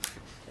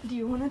Do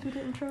you want to do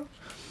the intro?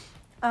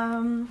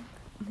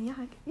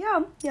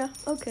 Yeah,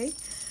 okay.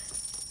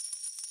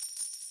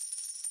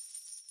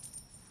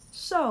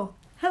 So,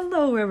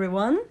 hello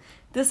everyone.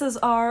 This is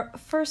our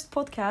first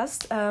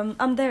podcast.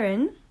 I'm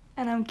Darren.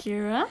 And I'm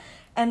Kira.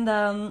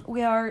 And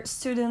we are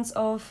students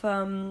of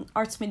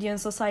Arts, Media and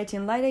Society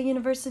in Leiden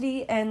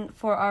University, and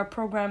for our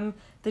program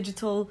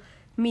Digital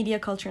Media,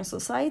 Culture and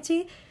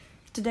Society.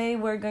 Today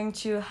we're going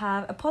to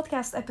have a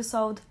podcast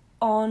episode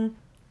on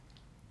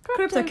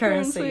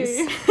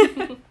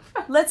cryptocurrencies.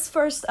 Let's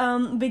first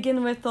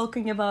begin with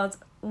talking about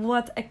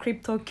what a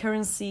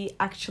cryptocurrency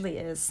actually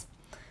is.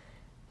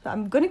 So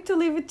I'm going to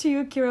leave it to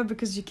you, Kira,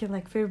 because you can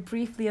very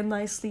briefly and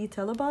nicely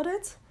tell about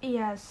it.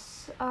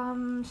 Yes.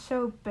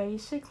 So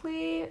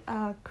basically,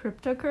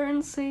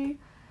 cryptocurrency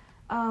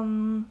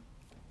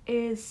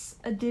is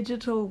a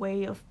digital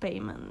way of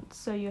payment.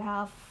 So you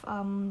have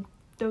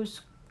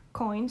those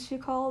coins, you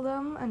call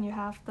them, and you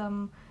have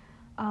them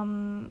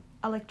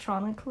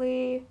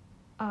electronically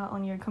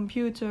on your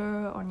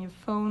computer, on your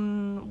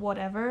phone,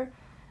 whatever,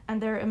 and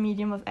they're a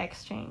medium of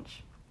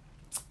exchange.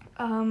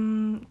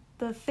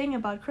 The thing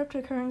about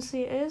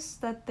cryptocurrency is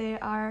that they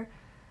are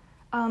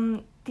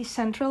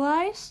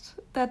decentralized.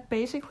 That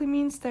basically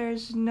means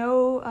there's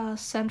no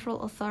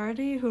central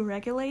authority who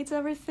regulates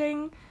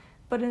everything,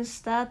 but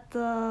instead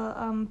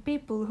the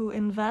people who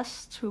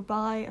invest, who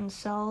buy and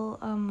sell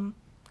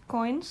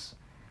coins,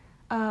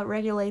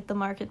 regulate the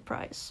market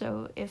price.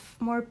 So if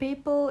more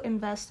people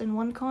invest in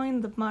one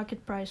coin, the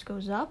market price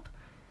goes up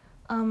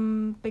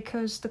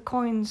because the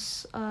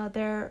coins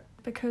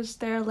because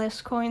there are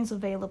less coins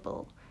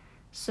available.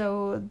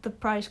 So the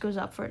price goes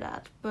up for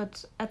that.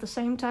 But at the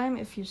same time,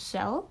 if you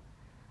sell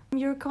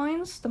your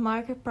coins, the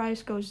market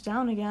price goes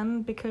down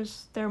again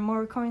because there are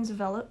more coins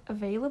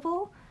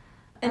available.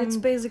 And it's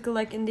basically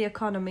like in the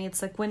economy,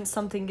 it's like when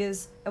something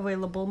is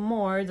available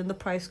more, then the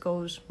price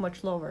goes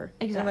much lower.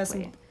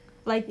 Exactly.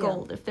 Like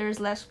gold. If there's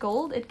less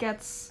gold, it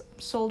gets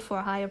sold for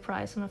a higher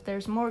price. And if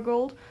there's more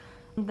gold,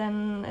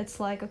 then it's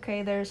like,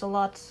 okay, there's a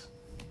lot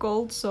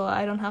gold, so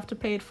I don't have to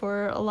pay it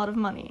for a lot of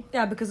money.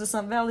 Yeah, because it's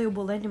not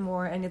valuable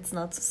anymore, and it's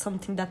not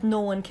something that no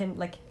one can,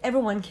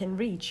 everyone can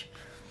reach.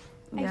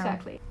 Yeah.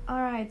 Exactly.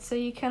 Alright, so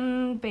you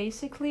can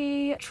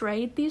basically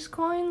trade these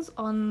coins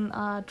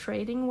on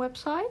trading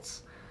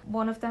websites.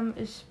 One of them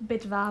is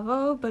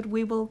Bitvavo, but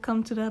we will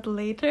come to that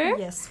later.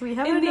 Yes, we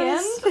have a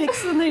nice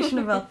explanation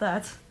about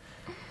that.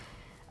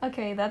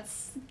 Okay,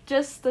 that's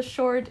just the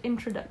short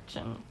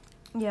introduction.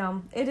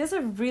 Yeah, it is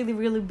a really,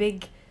 really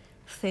big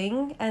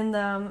thing,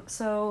 and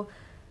so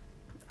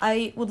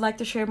I would like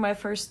to share my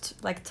first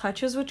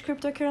touches with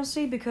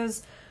cryptocurrency,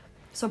 because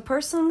so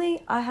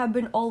personally I have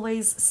been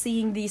always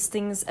seeing these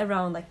things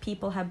around,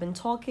 people have been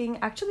talking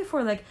actually for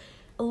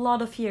a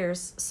lot of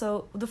years.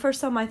 So the first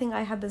time I think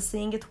I have been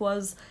seeing it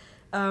was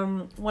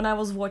when I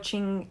was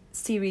watching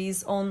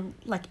series on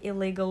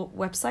illegal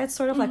websites,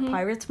 sort of like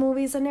pirate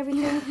movies and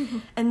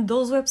everything. And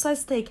those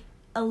websites take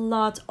a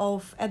lot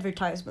of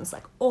advertisements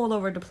all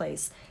over the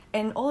place,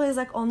 and always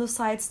on the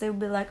sites they'll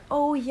be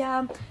oh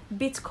yeah,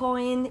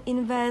 Bitcoin,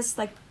 invest,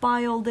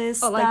 buy all this,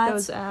 that. Like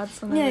those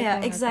ads and everything.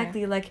 Yeah,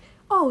 exactly. Okay.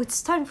 Oh,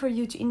 it's time for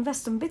you to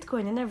invest in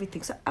Bitcoin and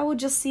everything. So I would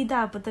just see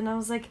that, but then I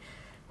was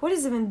what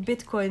is even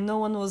Bitcoin? No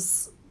one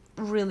was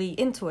really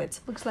into it.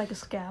 Looks like a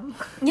scam.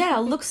 Yeah,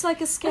 looks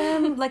like a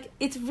scam.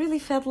 It really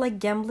felt like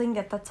gambling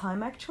at that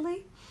time,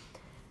 actually.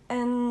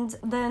 And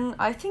then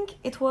I think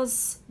it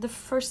was the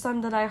first time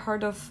that I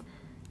heard of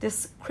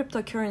this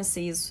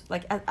cryptocurrencies,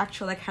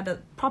 actually had a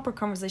proper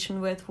conversation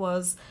with,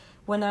 was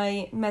when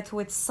I met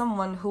with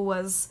someone who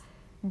was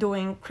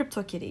doing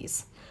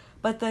CryptoKitties.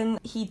 But then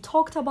he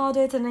talked about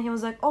it, and then he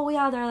was oh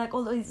yeah, there are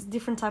all these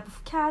different type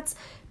of cats.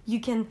 You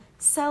can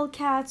sell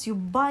cats, you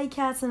buy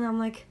cats, and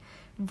I'm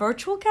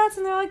virtual cats?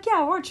 And they're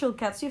yeah, virtual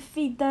cats. You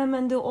feed them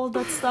and do all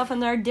that stuff,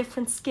 and there are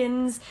different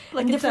skins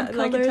and different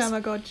colors. Like a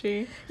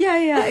Tamagotchi.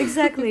 Yeah,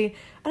 exactly.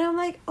 And I'm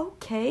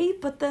okay,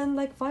 but then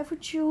why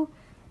would you?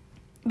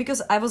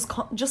 Because I was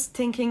just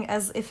thinking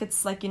as if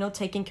it's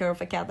taking care of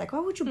a cat. Why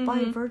would you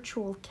buy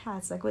virtual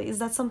cats? Wait, is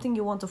that something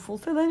you want to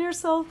fulfill in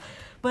yourself?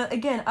 But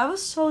again, I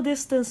was so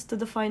distant to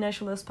the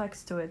financial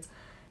aspects to it.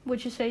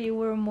 Would you say you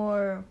were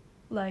more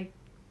the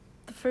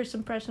first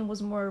impression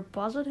was more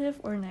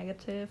positive or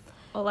negative,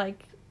 or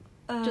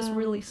just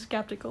really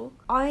skeptical?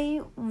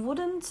 I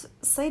wouldn't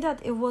say that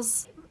it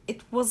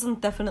wasn't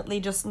definitely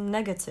just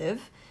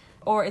negative,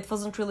 or it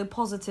wasn't really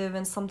positive,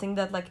 and something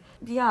that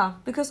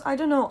because I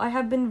don't know, I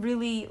have been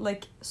really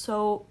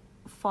so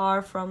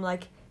far from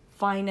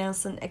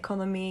finance and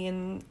economy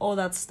and all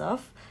that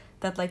stuff,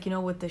 that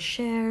with the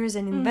shares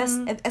and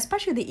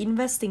especially the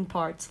investing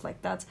part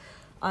that,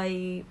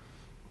 I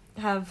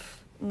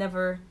have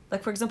never,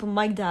 for example,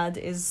 my dad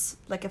is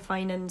a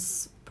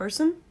finance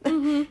person.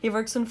 He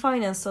works in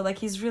finance, so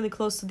he's really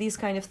close to these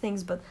kind of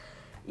things. But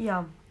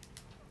yeah,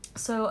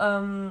 so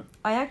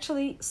I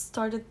actually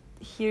started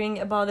hearing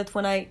about it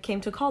when I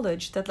came to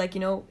college, that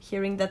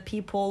hearing that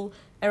people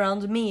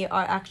around me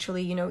are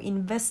actually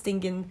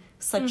investing in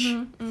such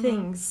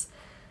things.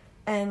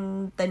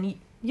 And then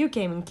you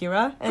came in,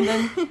 Kira, and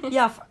then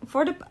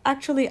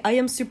actually I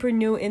am super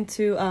new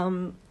into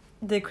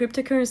the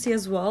cryptocurrency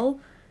as well,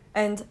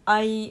 and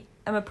I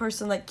am a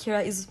person like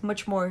Kira is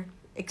much more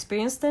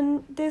experienced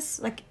than this.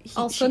 Like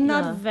Also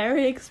not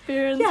very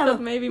experienced, Yeah,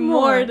 but maybe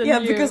more than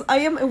you. because I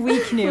am a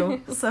week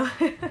new. So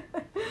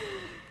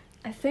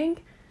I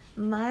think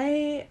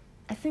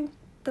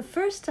the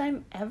first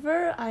time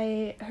ever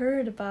I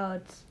heard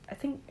about, I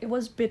think it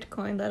was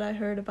Bitcoin that I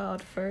heard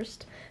about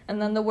first,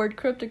 and then the word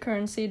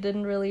cryptocurrency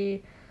didn't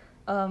really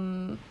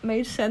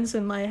made sense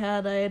in my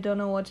head. I don't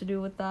know what to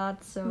do with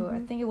that, so I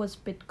think it was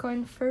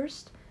Bitcoin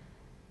first,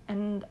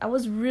 and I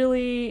was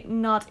really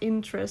not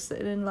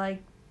interested in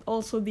like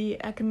also the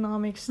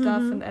economic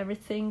stuff and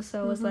everything,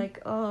 so I was like,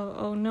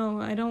 oh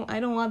no, I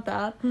don't want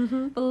that.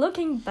 But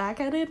looking back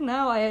at it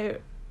now,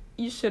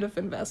 you should have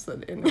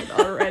invested in it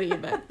already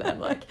back then.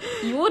 Like,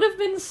 you would have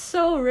been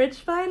so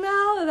rich by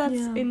now.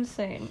 That's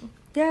insane.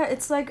 Yeah,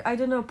 it's like, I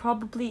don't know,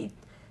 probably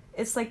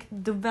it's like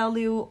the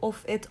value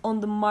of it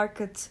on the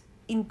market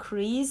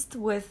increased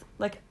with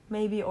like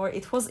maybe, or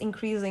it was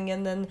increasing,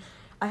 and then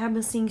I have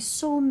been seeing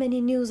so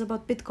many news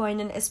about Bitcoin,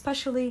 and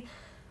especially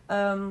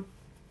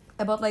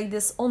about like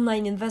this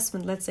online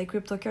investment, let's say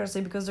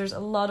cryptocurrency, because there's a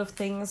lot of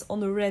things on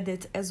the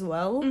Reddit as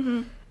well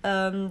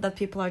that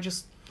people are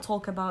just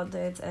talk about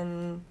it.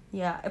 And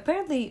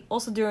apparently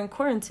also during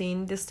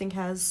quarantine this thing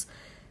has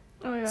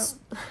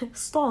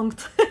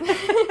stonked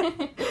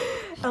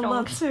a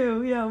lot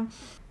too.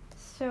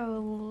 So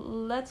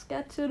let's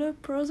get to the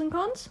pros and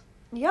cons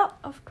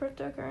of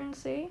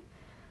cryptocurrency.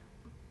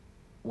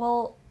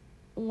 Well,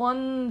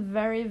 one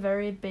very,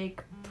 very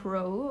big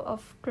pro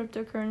of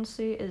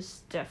cryptocurrency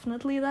is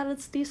definitely that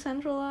it's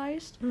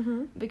decentralized,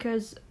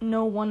 because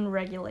no one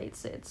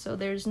regulates it. So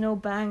there's no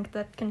bank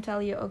that can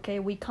tell you, okay,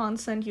 we can't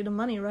send you the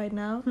money right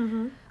now,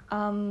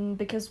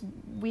 because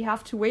we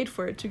have to wait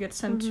for it to get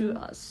sent to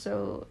us.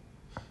 So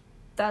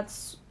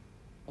that's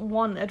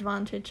one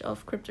advantage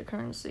of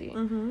cryptocurrency.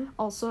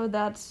 Also,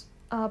 that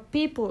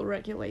people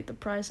regulate the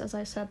price, as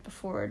I said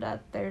before,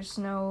 that there's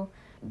no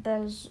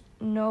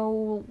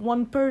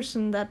one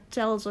person that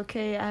tells,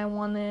 okay, I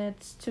want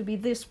it to be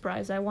this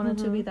price, I want it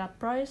to be that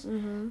price,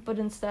 but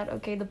instead,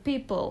 okay, the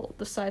people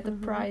decide the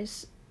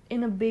price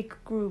in a big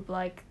group.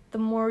 Like, the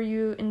more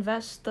you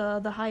invest,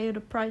 the higher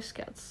the price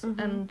gets,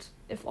 and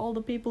if all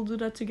the people do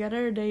that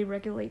together, they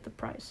regulate the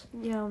price.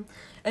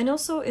 And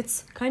also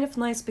it's kind of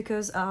nice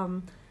because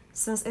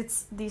since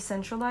it's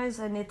decentralized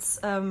and it's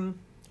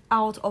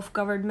out of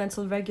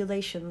governmental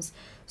regulations,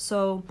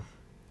 so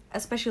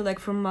especially like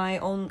from my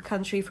own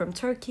country, from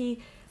Turkey,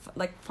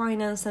 like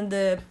finance and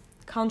the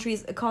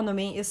country's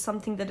economy is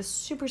something that is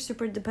super,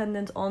 super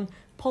dependent on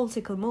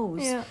political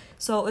moves.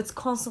 So it's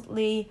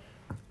constantly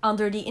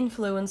under the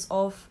influence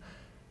of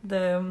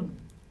the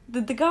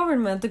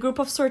government, the group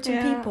of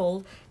certain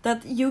people,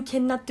 that you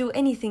cannot do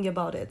anything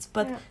about it.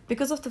 But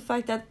because of the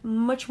fact that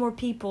much more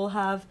people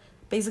have,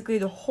 basically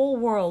the whole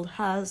world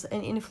has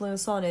an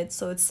influence on it,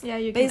 so it's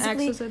you can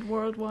access it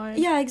worldwide.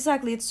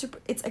 Exactly.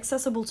 It's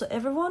accessible to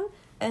everyone.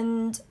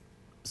 And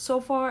so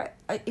far,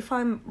 if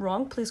I'm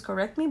wrong, please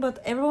correct me, but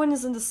everyone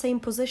is in the same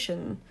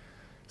position.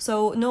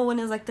 So no one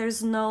is like,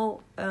 there's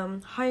no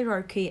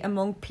hierarchy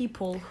among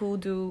people who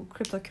do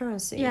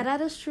cryptocurrency. Yeah,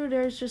 that is true.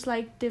 There's just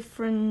like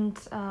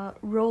different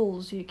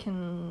roles you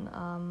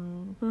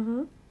can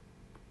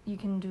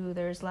do.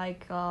 There's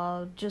like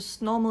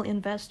just normal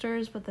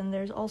investors, but then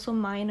there's also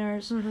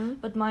miners.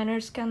 But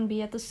miners can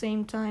be at the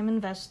same time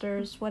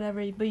investors,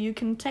 whatever. But you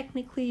can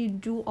technically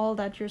do all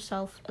that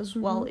yourself as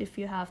well if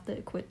you have the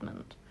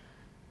equipment.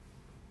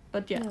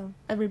 But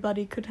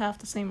everybody could have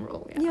the same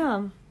role.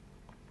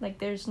 Like,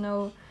 there's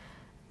no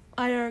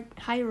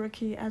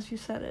hierarchy, as you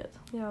said it.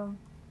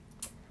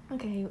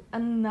 Okay,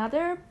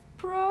 another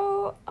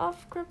pro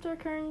of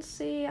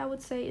cryptocurrency, I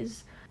would say,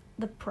 is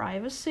the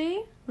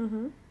privacy.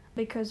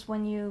 Because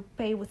when you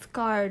pay with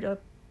card,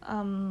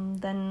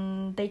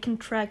 then they can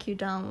track you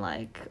down,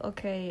 like,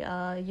 okay,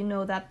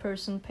 that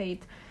person paid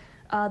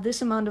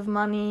this amount of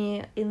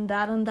money in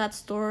that and that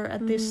store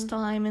at this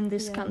time in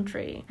this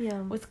country.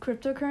 With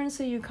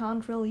cryptocurrency, you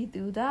can't really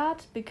do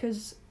that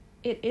because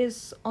it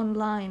is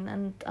online,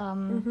 and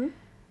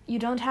you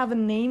don't have a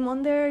name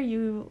on there.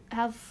 You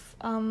have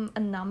a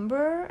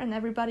number, and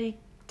everybody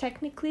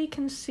technically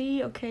can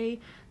see, okay,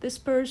 this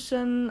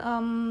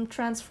person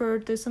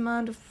transferred this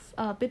amount of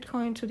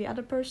Bitcoin to the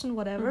other person,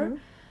 whatever,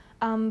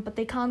 but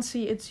they can't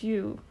see it's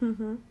you.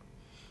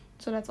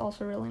 So that's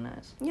also really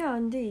nice.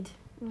 Indeed.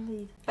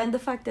 And the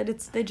fact that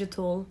it's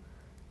digital,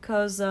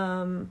 because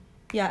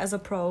as a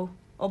pro,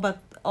 but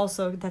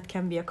also that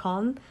can be a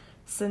con,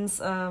 since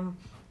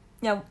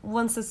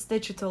once it's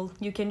digital,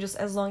 you can just,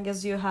 as long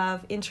as you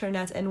have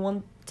internet and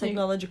one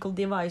technological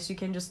device, you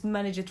can just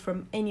manage it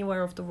from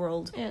anywhere of the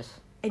world.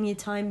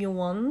 Anytime you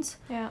want.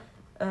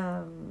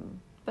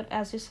 But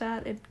as you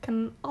said, it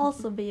can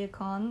also be a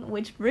con,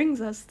 which brings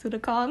us to the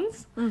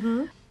cons.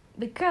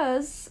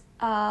 Because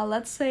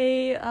let's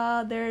say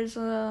there's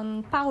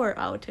a power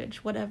outage,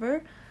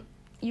 whatever,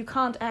 you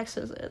can't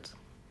access it,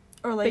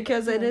 or like,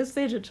 because it is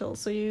digital,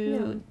 so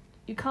you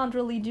you can't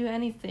really do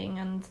anything,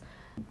 and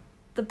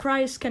the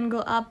price can go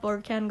up or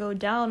can go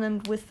down,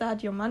 and with that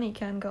your money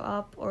can go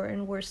up or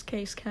in worst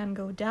case can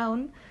go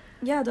down.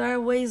 Yeah, there are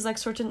ways like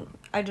certain,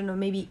 I don't know,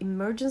 maybe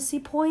emergency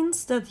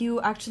points that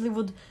you actually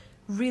would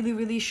really,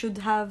 really should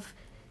have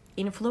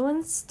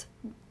influenced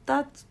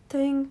that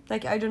thing.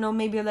 Like, I don't know,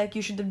 maybe like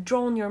you should have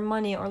drawn your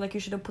money, or like you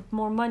should have put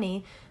more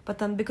money, but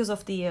then because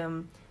of the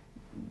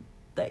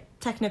like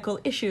technical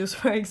issues,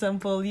 for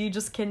example, you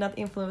just cannot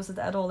influence it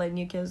at all, and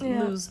you can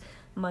lose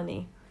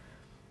money.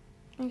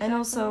 Exactly. And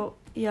also,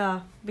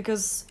 yeah,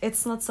 because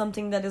it's not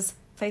something that is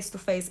face to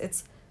face.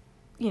 It's,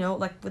 you know,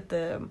 like with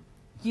the,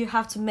 you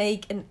have to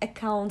make an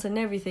account and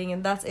everything,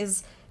 and that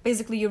is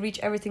basically you reach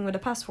everything with a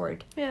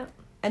password. Yeah.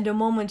 And the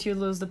moment you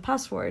lose the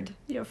password,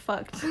 you're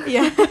fucked.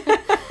 Yeah.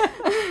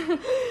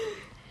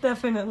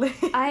 Definitely.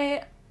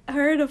 I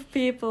heard of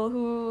people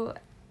who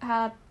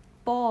had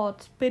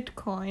bought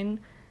Bitcoin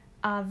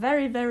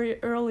very,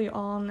 very early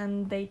on,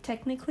 and they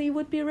technically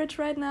would be rich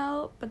right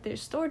now, but they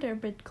stored their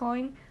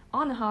Bitcoin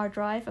on a hard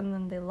drive, and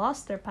then they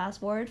lost their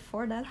password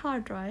for that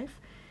hard drive.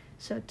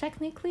 So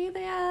technically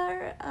they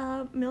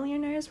are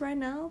millionaires right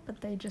now,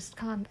 but they just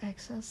can't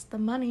access the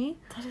money.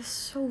 That is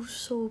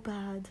so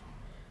bad.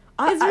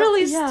 It's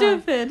really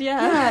stupid,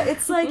 yeah. Yeah,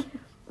 it's like,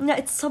 yeah,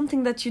 it's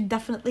something that you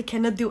definitely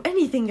cannot do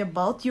anything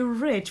about. You're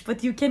rich,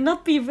 but you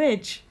cannot be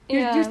rich.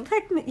 You're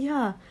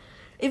yeah.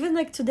 Even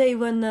like today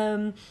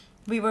when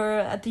we were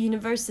at the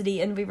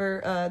university and we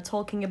were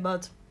talking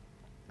about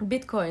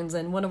Bitcoins,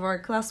 and one of our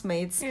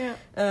classmates,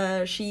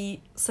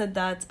 she said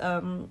that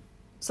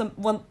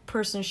one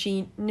person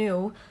she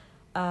knew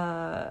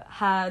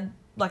had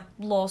like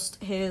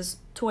lost his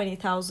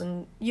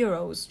 20,000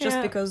 euros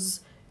just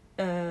because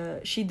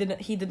he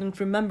didn't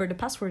remember the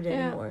password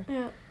anymore.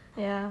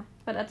 Yeah,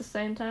 but at the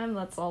same time,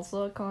 that's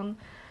also a con.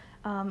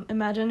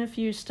 Imagine if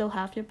you still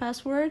have your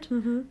password,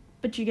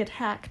 but you get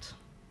hacked.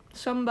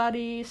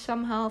 Somebody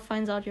somehow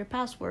finds out your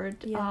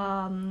password.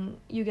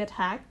 You get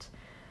hacked.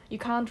 You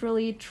can't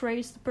really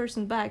trace the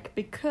person back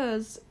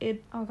because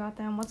it... Oh,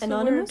 goddamn, what's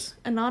Anonymous? the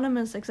word?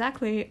 Anonymous,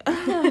 exactly.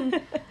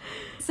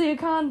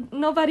 So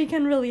nobody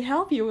can really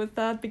help you with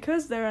that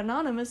because they're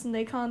anonymous and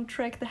they can't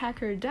track the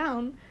hacker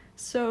down.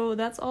 So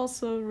that's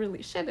also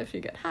really shit if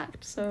you get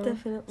hacked. So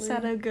definitely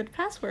set a good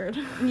password.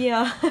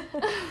 Yeah.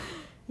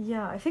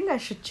 Yeah, I think I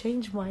should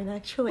change mine,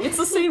 actually. It's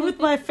the same with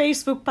my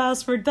Facebook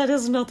password. That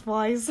is not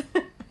wise.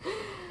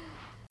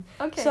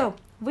 Okay. So,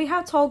 we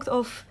have talked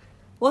of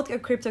what a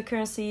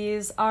cryptocurrency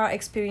is, our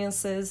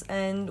experiences,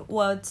 and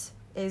what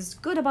is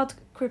good about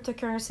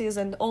cryptocurrencies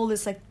and all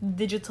this like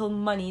digital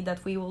money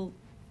that we will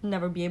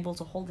never be able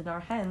to hold in our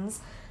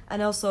hands,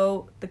 and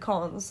also the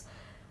cons.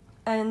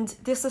 And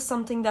this is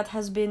something that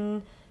has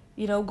been,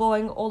 you know,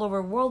 going all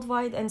over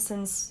worldwide, and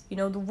since, you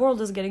know, the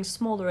world is getting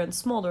smaller and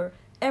smaller,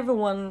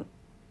 everyone,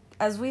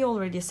 as we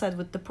already said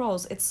with the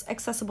pros, it's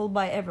accessible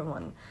by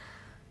everyone.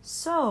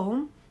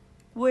 So,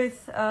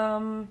 with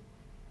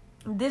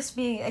this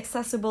being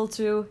accessible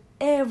to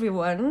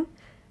everyone,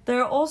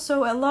 there are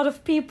also a lot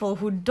of people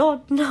who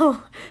don't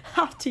know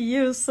how to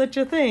use such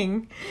a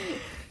thing.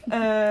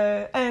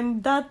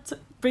 And that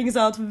brings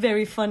out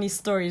very funny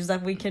stories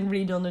that we can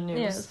read on the news.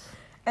 Yes.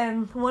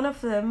 And one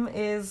of them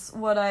is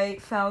what I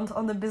found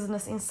on the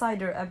Business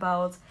Insider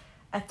about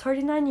a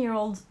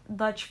 39-year-old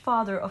Dutch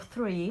father of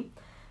 3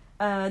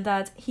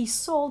 that he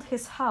sold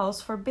his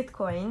house for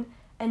Bitcoin,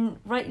 and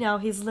right now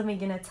he's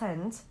living in a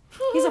tent.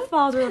 He's a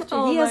father of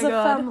 3. He has a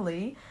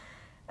family.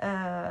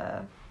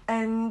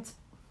 And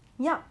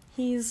yeah,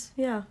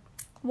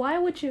 Why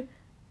would you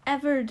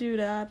ever do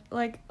that?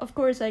 Like, of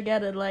course I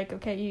get it, like,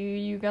 okay,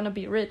 you're gonna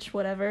be rich,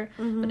 whatever,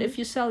 but if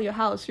you sell your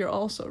house, you're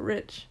also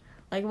rich.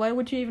 Like, why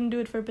would you even do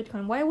it for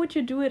Bitcoin? Why would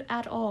you do it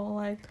at all?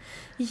 Like,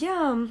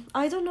 yeah,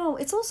 I don't know.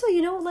 It's also,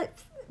 you know, like,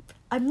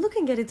 I'm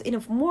looking at it in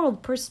a moral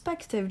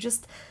perspective.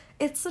 Just,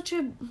 it's such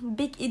a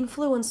big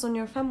influence on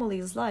your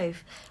family's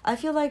life. I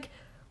feel like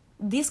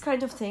these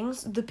kind of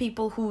things, the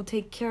people who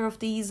take care of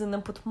these and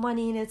then put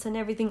money in it and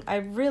everything, I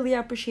really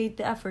appreciate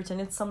the effort,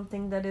 and it's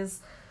something that is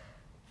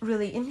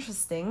really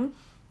interesting.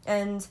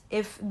 And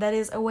if that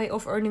is a way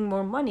of earning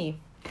more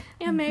money,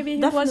 yeah, maybe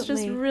he definitely was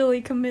just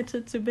really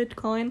committed to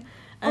Bitcoin.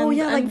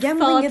 Like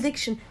gambling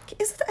addiction.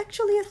 Is it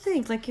actually a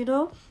thing? Like, you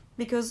know,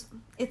 because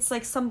it's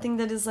like something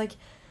that is like,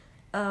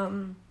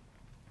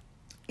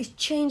 it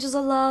changes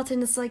a lot,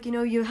 and it's like, you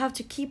know, you have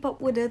to keep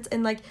up with it,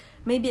 and like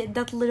maybe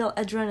that little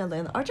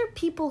adrenaline. Are there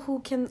people who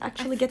can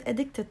actually get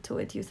addicted to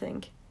it, you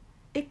think?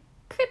 It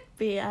could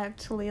be,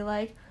 actually.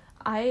 Like,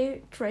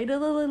 I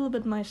traded a little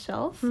bit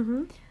myself,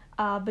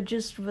 but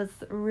just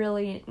with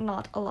really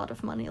not a lot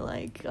of money,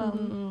 like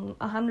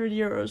 100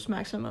 euros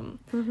maximum.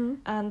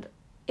 And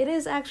it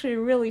is actually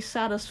really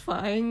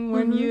satisfying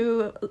when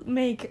you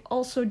make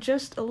also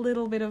just a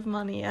little bit of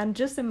money. And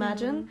just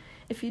imagine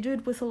if you do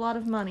it with a lot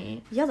of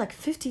money. Yeah, like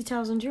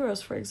 50,000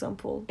 euros, for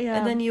example. Yeah.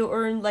 And then you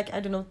earn, like, I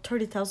don't know,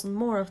 30,000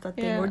 more of that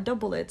thing, or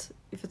double it,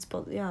 if it's,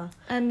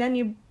 And then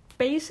you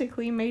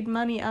basically made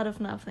money out of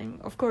nothing.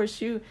 Of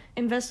course, you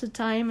invested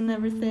time and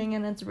everything,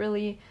 and it's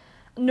really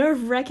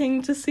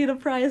nerve-wracking to see the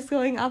price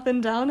going up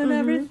and down and Mhm.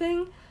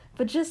 everything.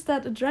 But just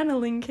that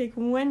adrenaline kick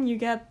when you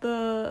get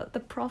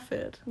the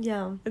profit.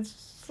 Yeah.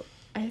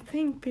 I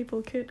think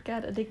people could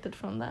get addicted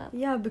from that.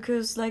 Yeah,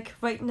 because like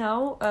right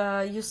now,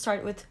 you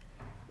start with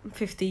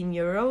 15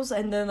 euros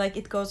and then like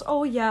it goes,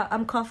 oh yeah,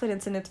 I'm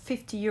confident in it,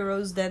 50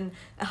 euros, then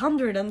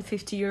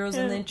 150 euros,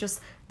 Yeah. and then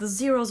just the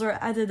zeros are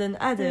added and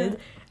added.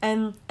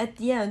 And at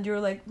the end,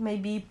 you're like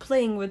maybe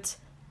playing with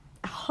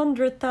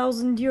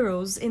 100,000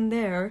 euros in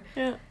there.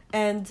 Yeah.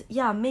 And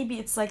yeah, maybe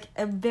it's like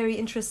a very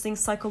interesting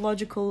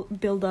psychological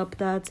build-up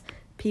that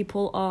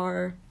people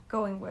are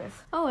going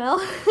with. Oh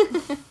well.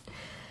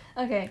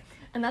 Okay.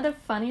 Another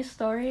funny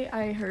story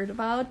I heard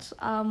about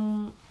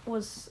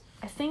was,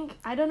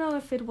 I don't know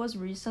if it was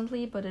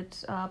recently, but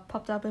it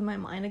popped up in my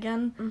mind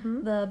again.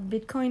 Mm-hmm. The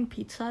Bitcoin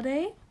Pizza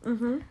Day.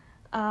 Mm-hmm.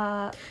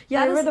 Yeah,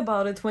 Yeah, I read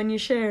about it when you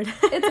shared.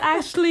 It's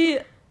actually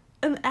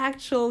an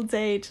actual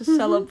day to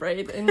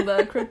celebrate in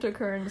the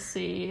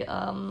cryptocurrency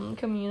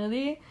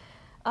community.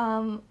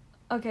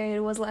 Okay,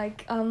 it was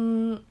like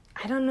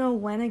I don't know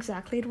when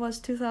exactly it was,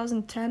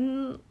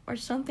 2010 or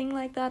something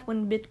like that,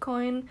 when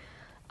Bitcoin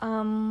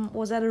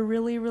was at a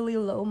really, really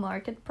low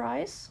market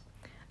price.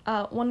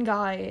 One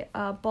guy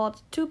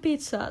bought 2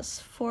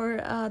 pizzas for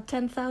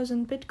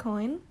 10,000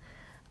 Bitcoin,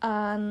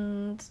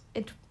 and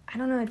I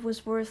don't know, it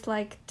was worth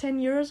like 10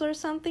 euros or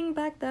something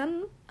back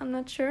then. I'm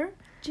not sure.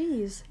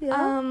 Jeez.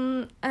 Yeah.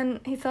 And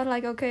he thought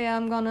like, okay,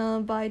 I'm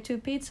gonna buy 2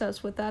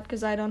 pizzas with that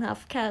because I don't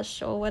have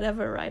cash or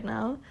whatever right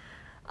now.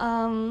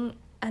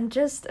 And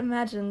just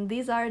imagine,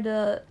 these are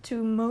the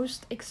 2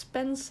 most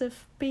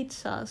expensive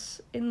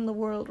pizzas in the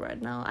world right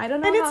now. I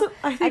don't know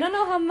I don't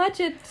know how much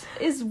it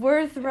is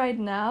worth right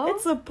now.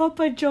 It's a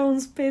Papa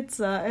John's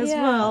pizza as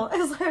Yeah. well,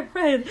 as I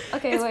read.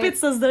 Okay, It's wait.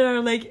 pizzas that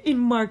are like in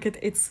market.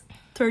 It's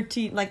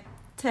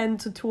 10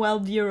 to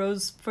 12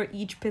 euros for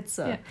each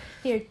pizza. Yeah.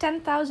 Here,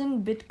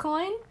 10,000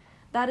 Bitcoin,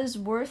 that is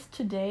worth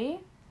today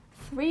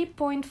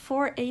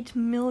 3.48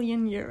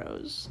 million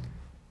euros.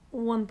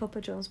 1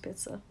 Papa John's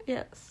pizza.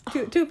 Yes.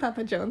 Two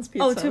Papa John's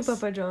pizzas. Oh, 2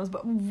 Papa John's,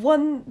 but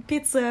 1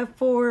 pizza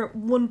for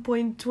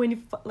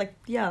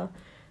 1.25,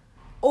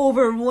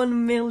 over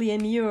 1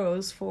 million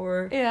euros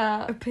for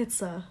Yeah, a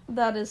pizza.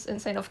 that is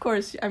insane. Of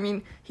course, I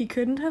mean, he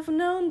couldn't have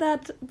known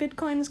that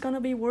Bitcoin is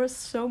gonna be worth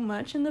so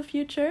much in the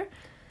future,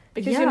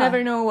 because you Yeah.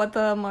 never know what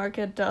the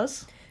market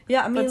does.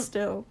 Yeah, I mean, But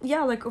still,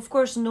 yeah, like of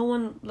course no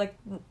one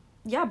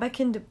back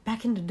in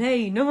the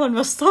day no one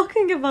was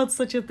talking about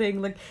such a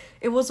thing. Like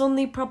it was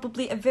only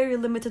probably a very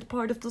limited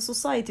part of the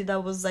society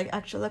that was like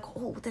actually like,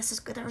 oh, this is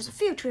good, there's a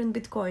future in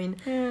Bitcoin.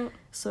 yeah.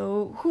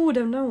 So who would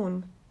have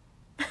known?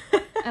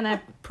 And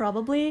I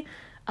probably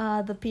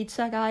the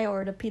pizza guy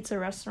or the pizza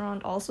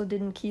restaurant also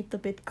didn't keep the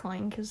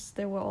Bitcoin, because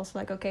they were also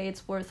like, okay,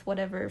 it's worth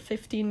whatever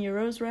 15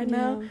 euros right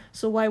now, Yeah.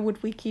 so why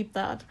would we keep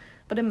that?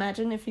 But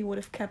imagine if he would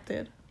have kept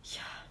it.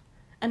 Yeah.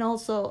 And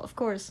also, of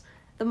course,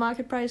 the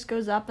market price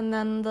goes up, and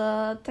then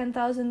the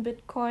 10,000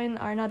 Bitcoin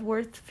are not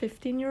worth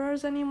 15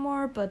 euros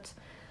anymore, but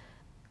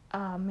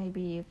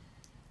maybe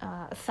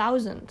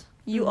 1,000.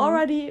 You Mhm.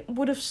 already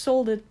would have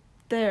sold it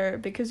there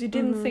because you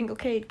didn't Mhm. think,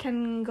 okay, it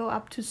can go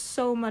up to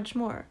so much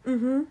more.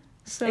 Mm-hmm.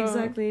 So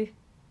Exactly.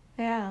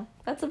 yeah,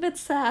 that's a bit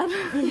sad.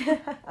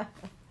 Yeah.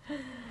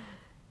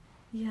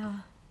 Yeah.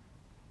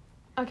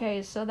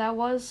 Okay, so that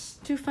was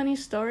 2 funny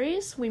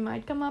stories. We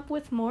might come up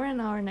with more in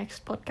our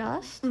next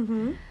podcast.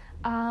 Mm-hmm.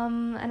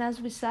 And as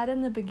we said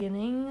in the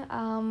beginning,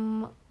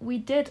 we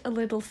did a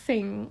little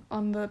thing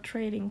on the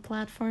trading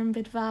platform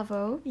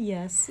Bitvavo.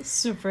 Yes,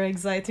 super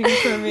exciting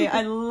for me.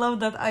 I love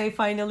that I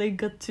finally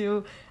got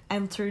to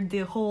enter the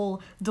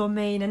whole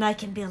domain and I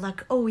can be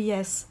like, oh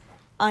yes,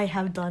 I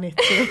have done it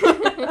too.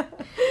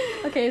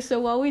 Okay, so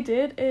what we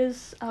did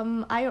is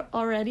I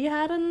already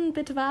had a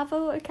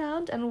Bitvavo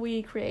account, and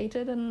we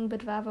created a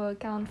Bitvavo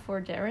account for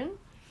Darren.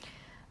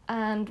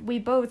 And we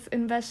both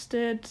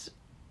invested,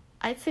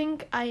 I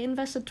think I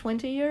invested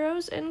 20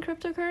 euros in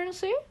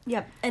cryptocurrency.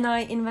 Yeah, and I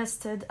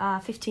invested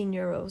 15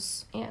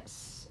 euros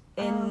Yes.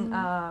 in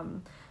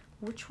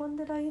which one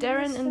did I invest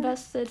Darren in?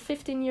 invested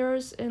 15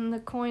 euros in the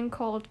coin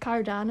called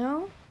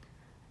Cardano,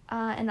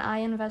 and I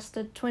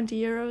invested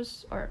 20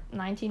 euros or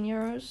 19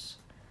 euros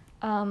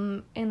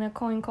in a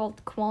coin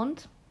called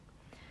Quant.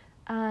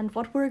 And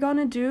what we're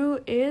gonna do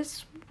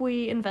is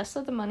we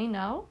invested the money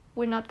now.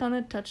 We're not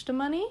gonna touch the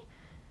money.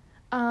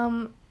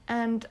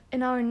 And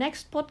in our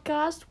next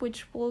podcast,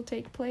 which will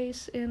take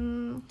place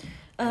in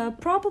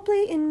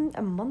Probably in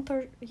a month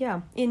or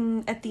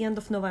at the end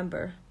of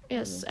November.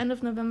 yes, end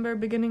of November,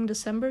 beginning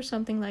December,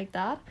 something like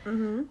that.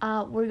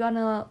 Mm-hmm. We're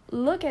gonna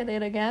look at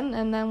it again,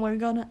 and then we're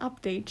gonna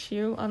update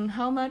you on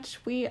how much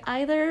we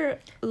either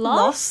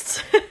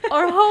lost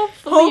or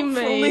hopefully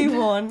made.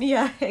 won.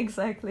 Yeah,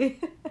 exactly.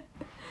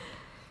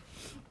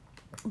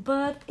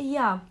 But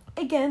yeah,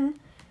 again,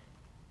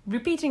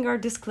 repeating our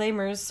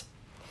disclaimers,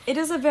 it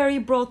is a very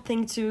broad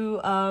thing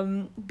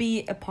to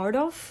be a part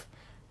of.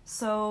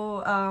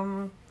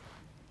 So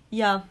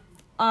yeah,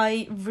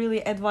 I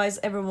really advise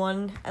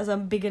everyone, as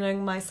I'm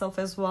beginning myself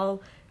as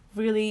well,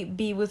 really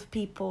be with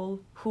people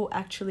who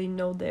actually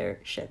know their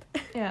shit.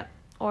 Yeah,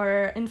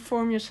 or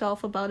inform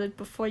yourself about it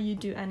before you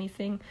do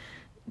anything.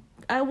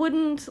 I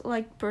wouldn't,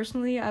 like,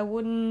 personally, I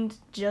wouldn't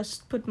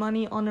just put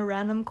money on a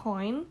random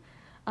coin,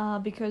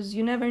 because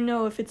you never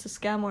know if it's a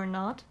scam or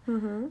not.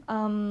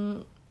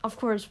 Mm-hmm. Of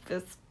course,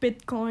 with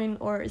Bitcoin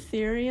or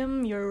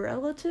Ethereum, you're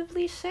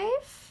relatively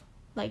safe.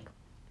 Like,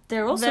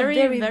 They're also very,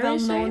 very, very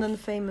well-known safe. and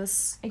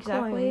famous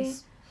Exactly.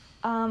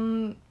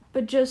 coins.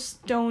 But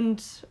just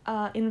don't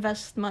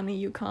invest money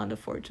you can't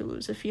afford to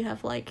lose. If you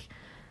have, like,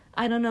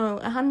 I don't know,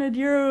 100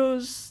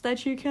 euros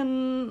that you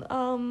can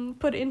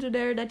put into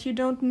there that you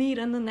don't need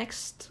in the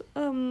next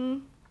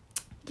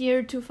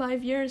year to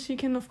 5 years, you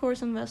can of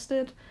course invest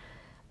it.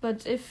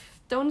 But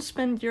don't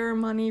spend your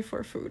money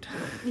for food.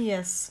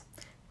 Yes.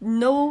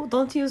 No,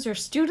 don't use your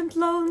student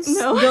loans.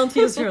 No. Don't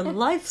use your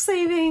life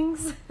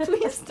savings.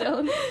 Please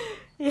don't.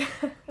 Yeah.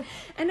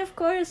 And of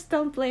course,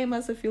 don't blame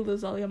us if you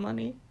lose all your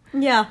money.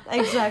 Yeah,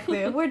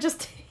 exactly. We're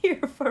just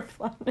here for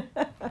fun.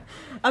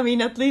 I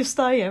mean, at least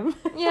I am.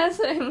 Yeah,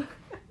 same.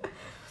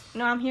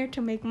 No, I'm here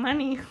to make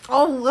money.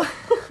 Oh.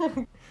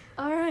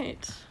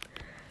 Alright.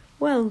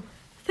 Well,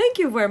 thank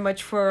you very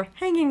much for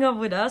hanging out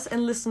with us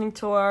and listening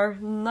to our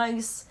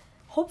nice,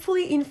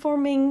 hopefully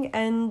informing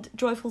and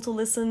joyful to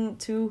listen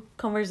to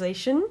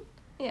conversation.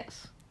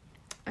 Yes.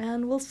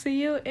 And we'll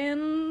see you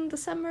in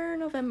December,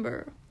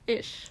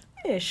 November-ish.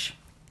 Ish.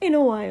 In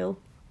a while.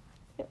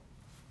 Yeah.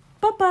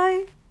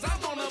 Bye-bye. I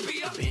wanna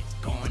be a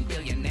Bitcoin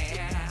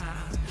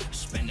billionaire,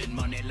 spending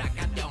money like